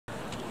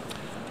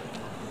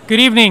Good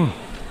evening.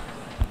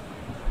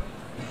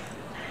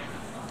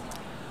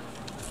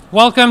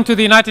 Welcome to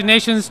the United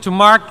Nations to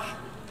mark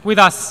with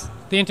us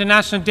the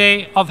International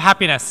Day of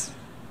Happiness.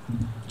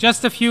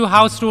 Just a few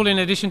house rules in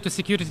addition to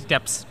security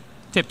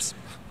tips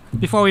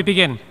before we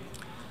begin.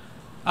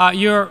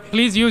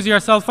 Please use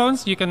your cell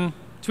phones. You can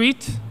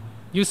tweet,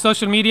 use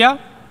social media,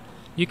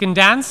 you can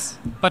dance,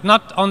 but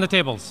not on the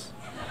tables.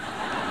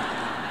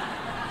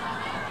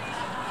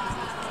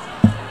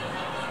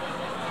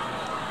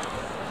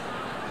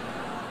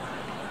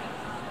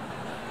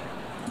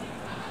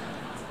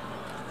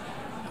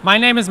 My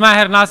name is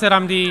Maher Nasser.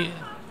 I'm the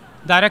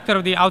Director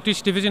of the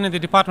Outreach Division in the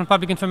Department of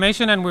Public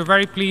Information, and we're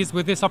very pleased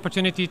with this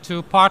opportunity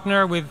to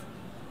partner with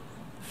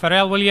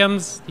Pharrell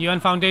Williams, the UN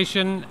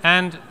Foundation,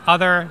 and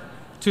other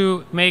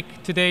to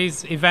make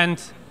today's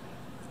event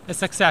a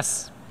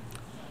success.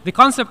 The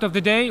concept of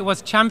the day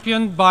was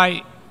championed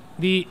by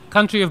the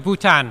country of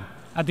Bhutan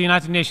at the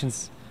United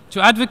Nations to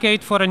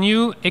advocate for a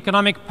new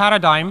economic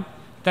paradigm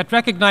that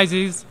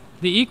recognizes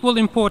the equal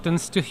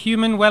importance to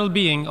human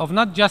well-being of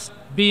not just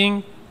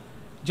being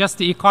just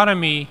the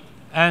economy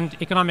and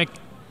economic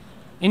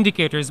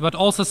indicators, but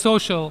also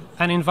social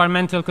and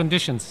environmental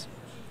conditions.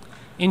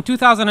 In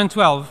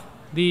 2012,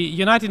 the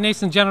United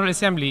Nations General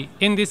Assembly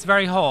in this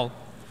very hall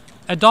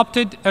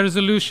adopted a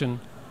resolution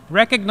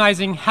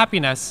recognizing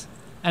happiness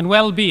and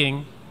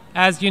well-being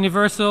as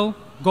universal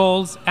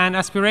goals and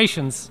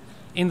aspirations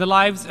in the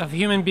lives of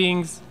human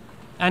beings,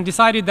 and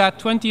decided that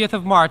 20th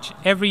of March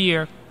every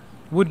year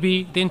would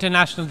be the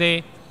International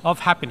Day of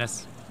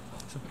Happiness.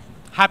 So,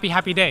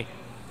 happy day.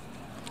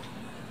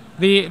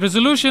 The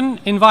resolution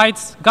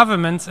invites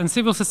governments and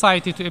civil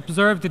society to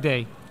observe the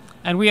day,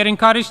 and we are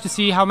encouraged to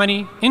see how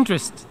many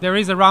interest there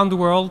is around the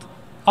world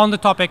on the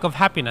topic of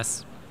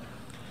happiness.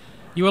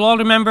 You will all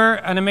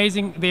remember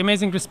the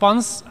amazing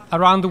response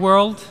around the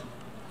world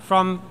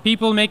from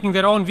people making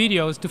their own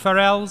videos to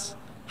Pharrell's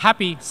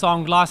Happy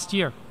song last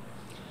year.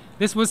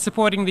 This was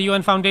supporting the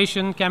UN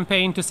Foundation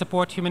campaign to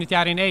support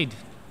humanitarian aid.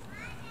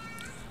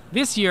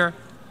 This year,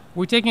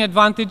 we're taking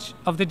advantage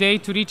of the day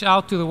to reach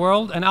out to the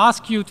world and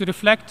ask you to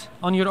reflect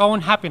on your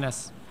own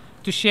happiness,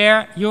 to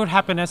share your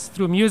happiness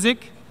through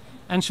music,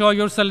 and show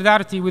your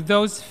solidarity with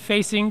those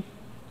facing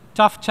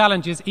tough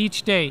challenges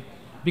each day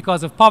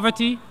because of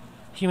poverty,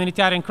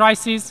 humanitarian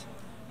crises,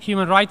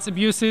 human rights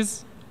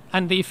abuses,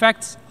 and the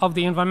effects of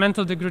the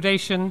environmental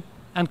degradation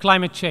and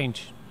climate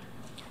change.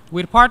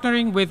 We're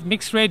partnering with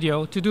Mixed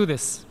Radio to do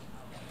this.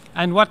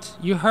 And what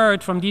you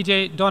heard from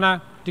DJ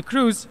Donna De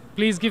Cruz,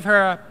 please give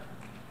her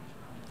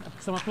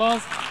some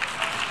applause.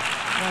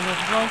 Round of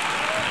applause.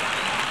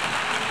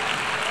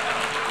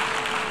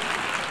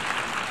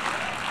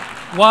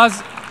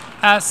 Was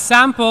a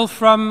sample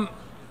from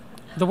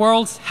the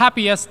world's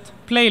happiest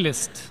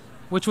playlist,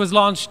 which was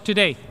launched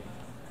today.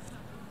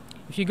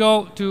 If you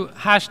go to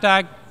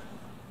hashtag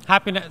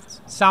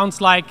happiness sounds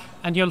like,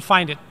 and you'll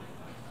find it.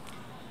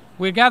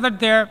 We're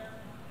gathered there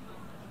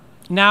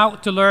now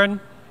to learn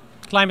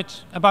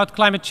about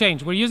climate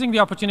change. We're using the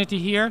opportunity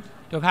here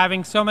of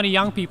having so many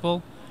young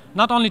people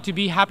not only to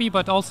be happy,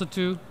 but also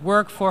to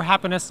work for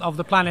happiness of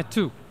the planet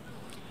too.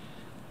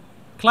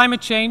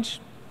 Climate change,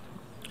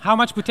 how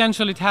much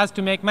potential it has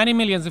to make many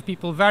millions of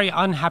people very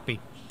unhappy,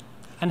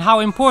 and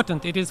how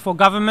important it is for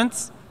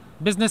governments,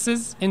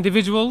 businesses,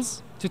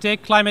 individuals to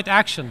take climate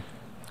action.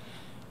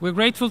 We're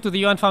grateful to the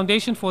UN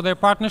Foundation for their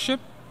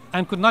partnership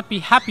and could not be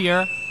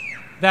happier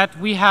that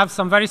we have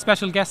some very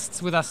special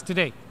guests with us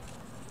today.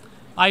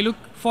 I look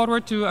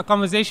forward to a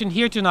conversation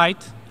here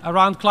tonight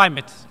around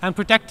climate and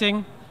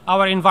protecting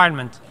our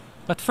environment.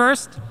 But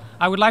first,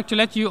 I would like to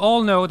let you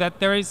all know that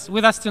there is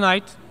with us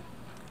tonight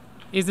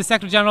is the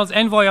Secretary General's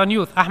Envoy on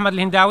Youth, Ahmed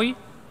Al-Hindawi.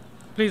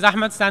 Please,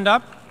 Ahmed, stand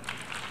up.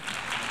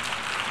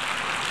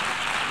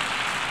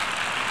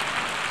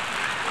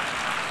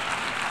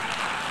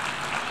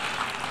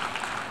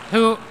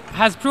 Who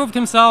has proved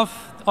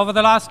himself over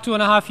the last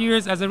 2.5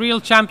 years as a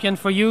real champion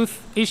for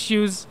youth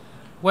issues,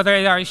 whether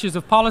they are issues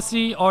of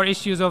policy or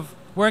issues of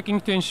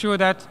working to ensure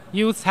that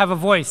youths have a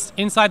voice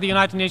inside the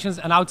United Nations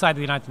and outside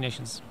the United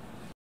Nations.